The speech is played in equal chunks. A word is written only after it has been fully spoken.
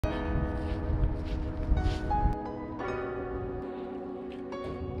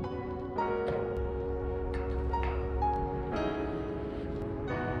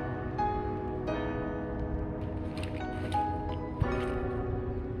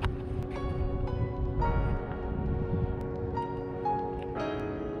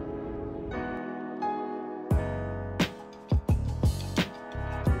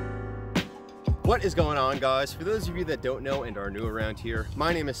What is going on, guys? For those of you that don't know and are new around here,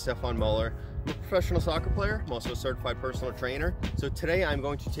 my name is Stefan Mueller. I'm a professional soccer player. I'm also a certified personal trainer. So today I'm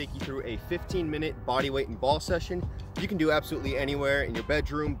going to take you through a 15-minute body weight and ball session. You can do absolutely anywhere, in your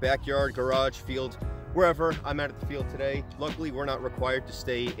bedroom, backyard, garage, field, wherever. I'm out at the field today. Luckily, we're not required to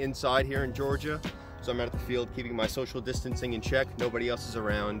stay inside here in Georgia. So I'm out at the field keeping my social distancing in check. Nobody else is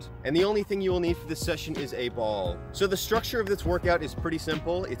around. And the only thing you will need for this session is a ball. So the structure of this workout is pretty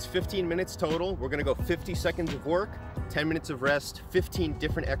simple. It's 15 minutes total. We're gonna go 50 seconds of work, 10 minutes of rest, 15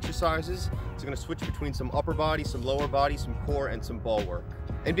 different exercises. It's gonna switch between some upper body, some lower body, some core, and some ball work.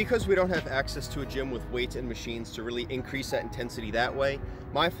 And because we don't have access to a gym with weights and machines to really increase that intensity that way,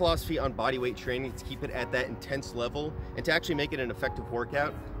 my philosophy on body weight training to keep it at that intense level and to actually make it an effective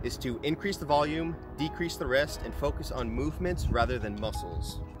workout is to increase the volume, decrease the rest, and focus on movements rather than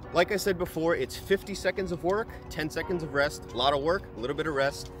muscles. Like I said before, it's 50 seconds of work, 10 seconds of rest, a lot of work, a little bit of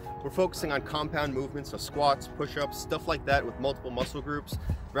rest. We're focusing on compound movements, so squats, push-ups, stuff like that with multiple muscle groups,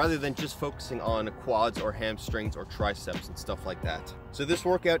 rather than just focusing on quads or hamstrings or triceps and stuff like that. So this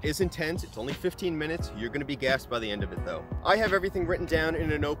workout is intense. It's only 15 minutes. You're gonna be gassed by the end of it though. I have everything written down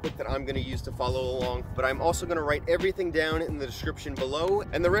in a notebook that I'm gonna use to follow along, but I'm also gonna write everything down in the description below,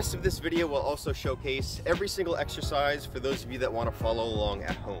 and the rest of this video will also showcase every single exercise for those of you that wanna follow along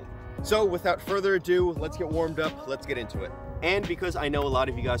at home. So without further ado, let's get warmed up, let's get into it. And because I know a lot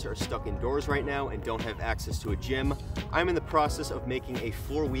of you guys are stuck indoors right now and don't have access to a gym, I'm in the process of making a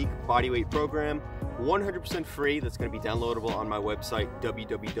 4-week bodyweight program, 100% free, that's going to be downloadable on my website,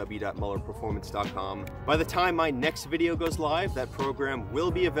 www.muellerperformance.com. By the time my next video goes live, that program will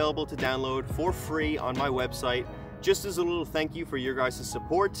be available to download for free on my website, just as a little thank you for your guys'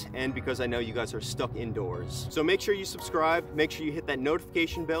 support and because I know you guys are stuck indoors. So make sure you subscribe, make sure you hit that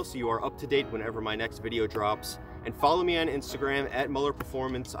notification bell so you are up to date whenever my next video drops. And follow me on Instagram at Mueller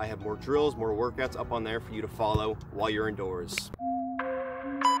Performance. I have more drills, more workouts up on there for you to follow while you're indoors.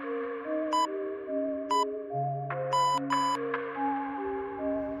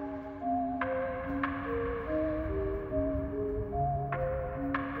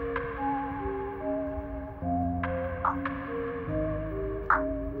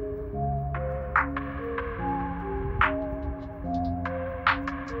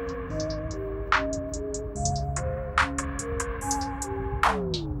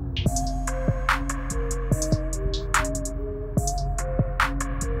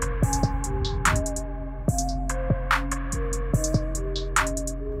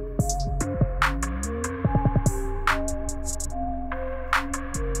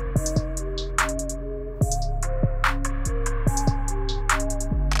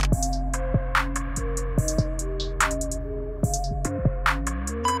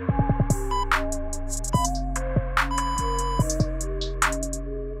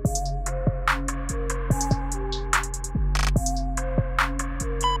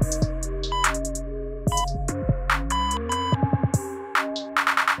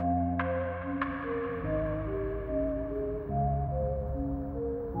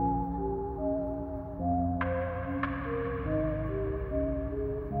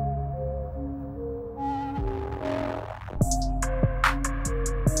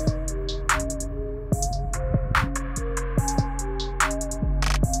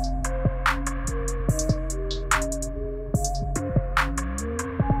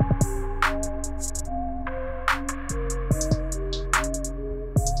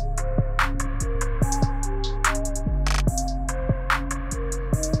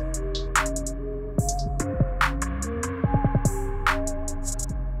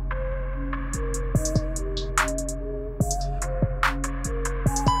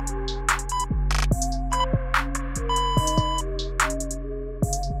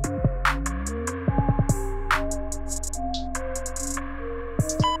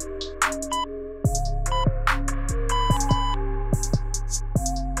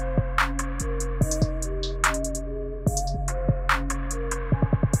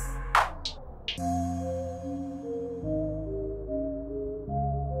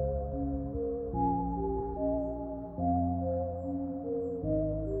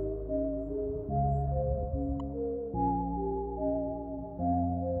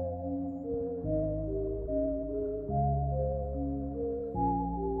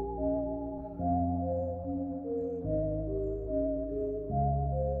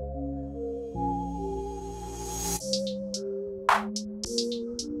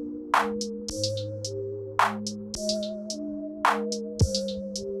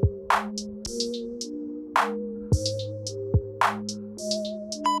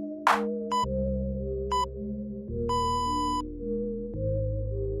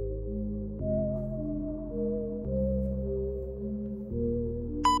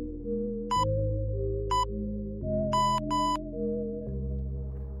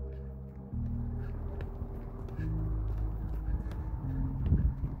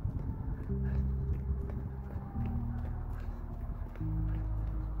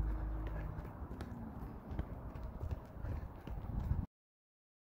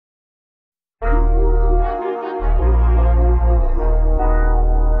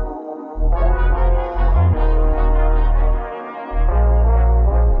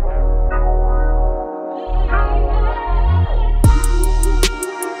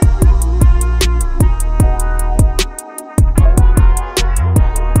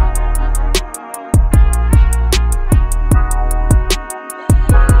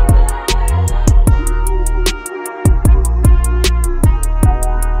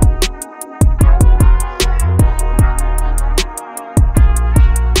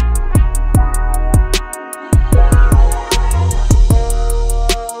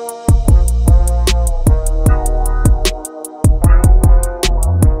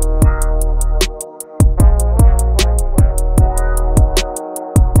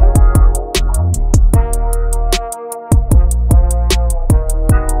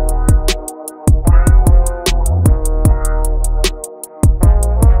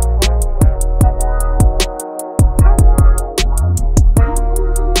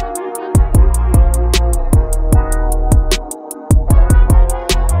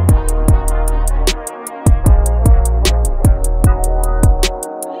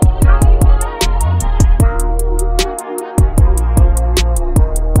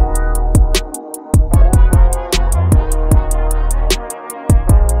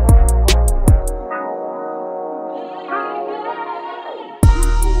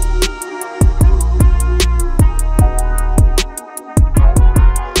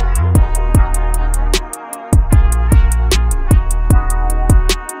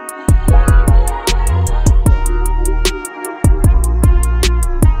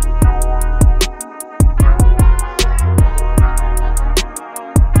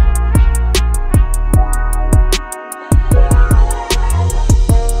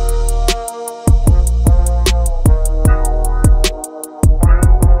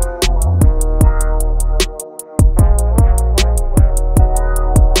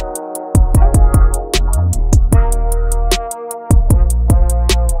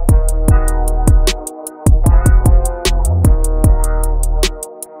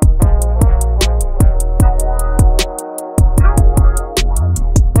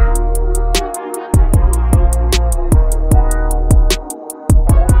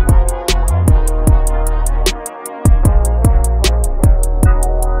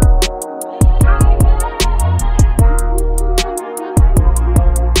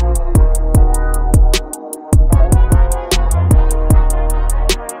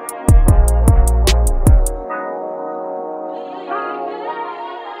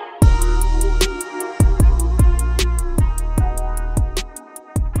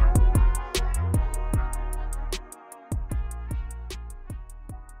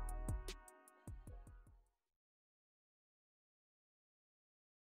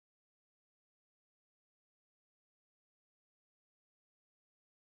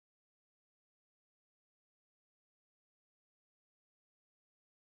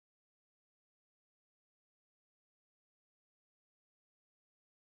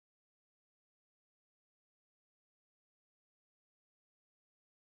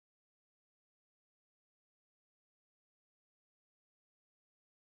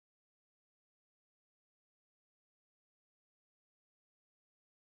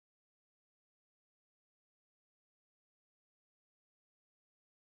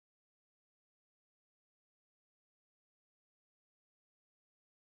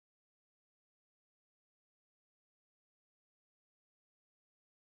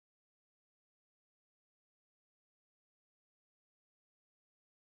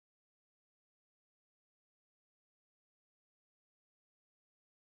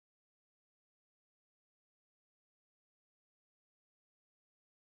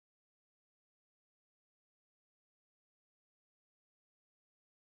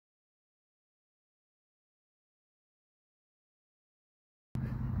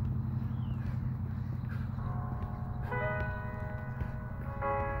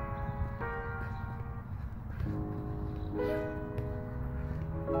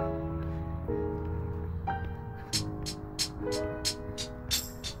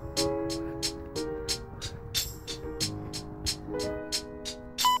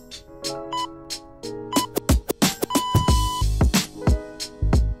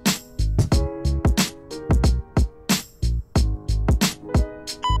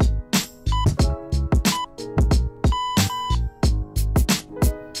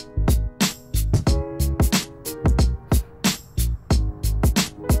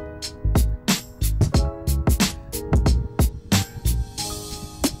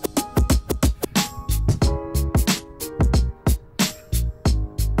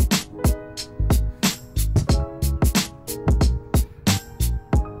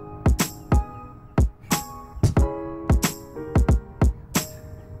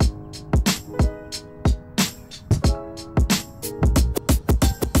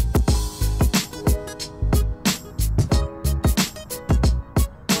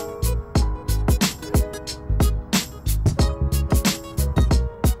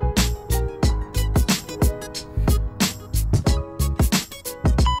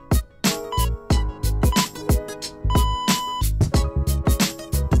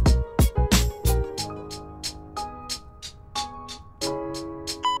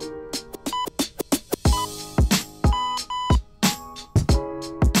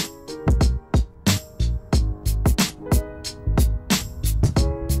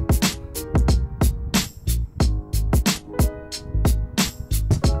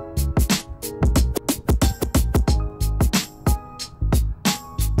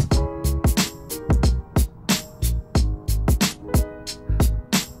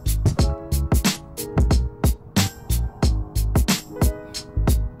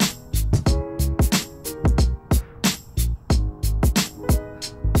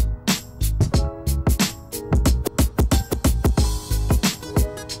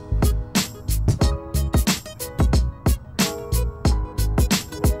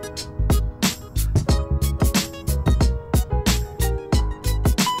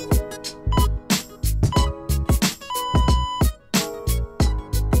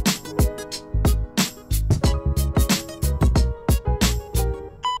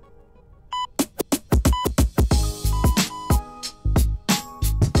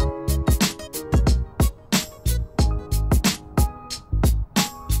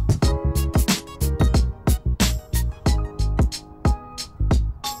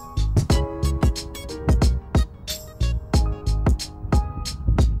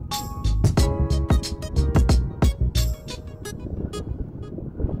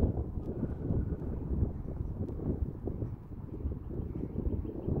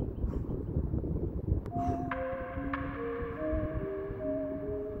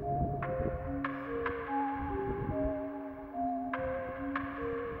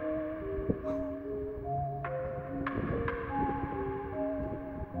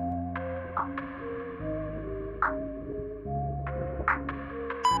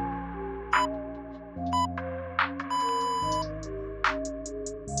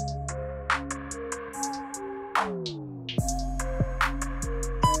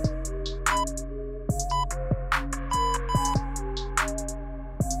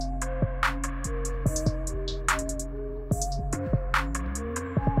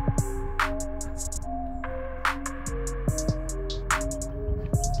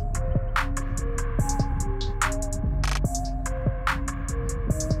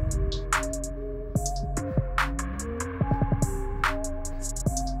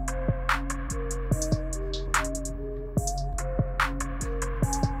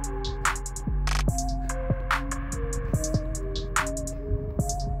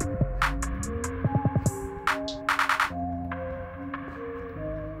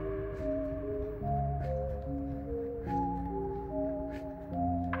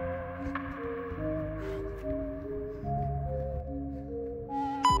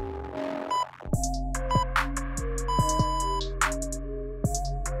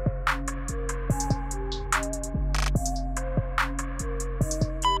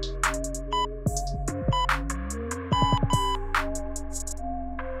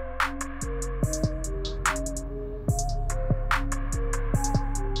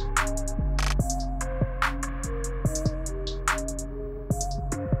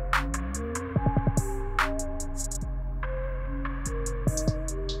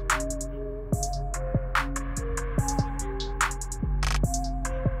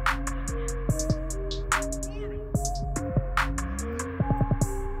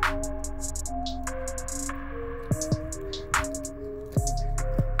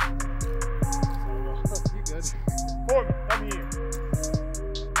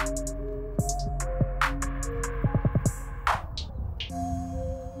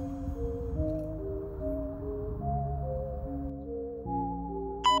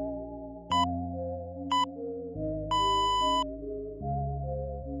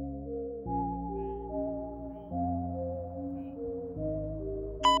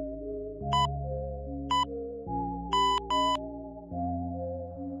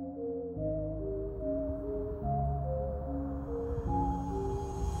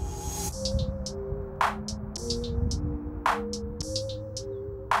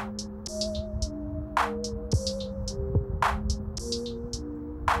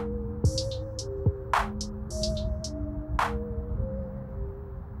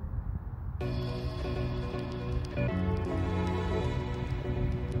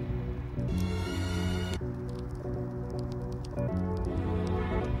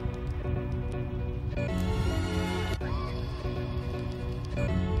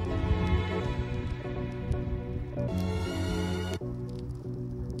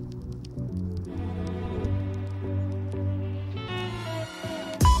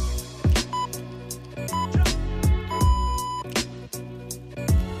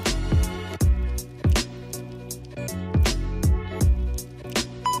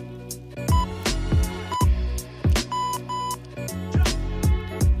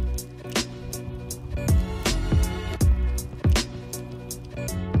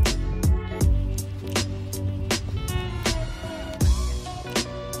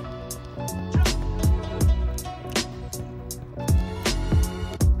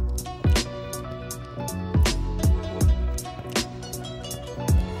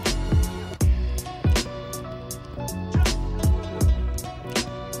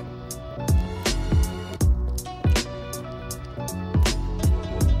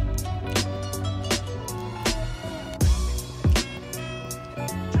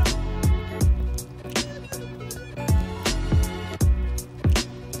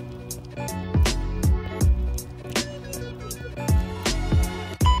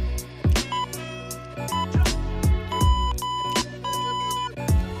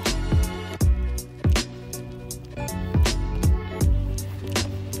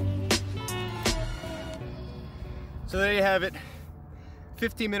 So there you have it,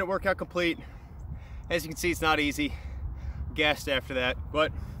 15-minute workout complete. As you can see, it's not easy. Gassed after that,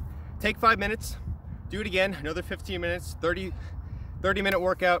 but take 5 minutes, do it again, another 15 minutes, 30-minute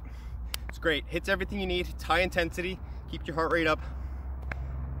workout. It's great, hits everything you need, it's high intensity, keeps your heart rate up.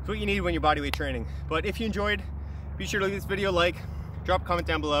 It's what you need when you're bodyweight training. But if you enjoyed, be sure to leave this video a like, drop a comment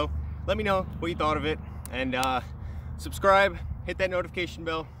down below, let me know what you thought of it, and subscribe, hit that notification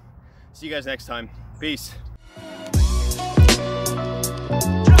bell. See you guys next time. Peace.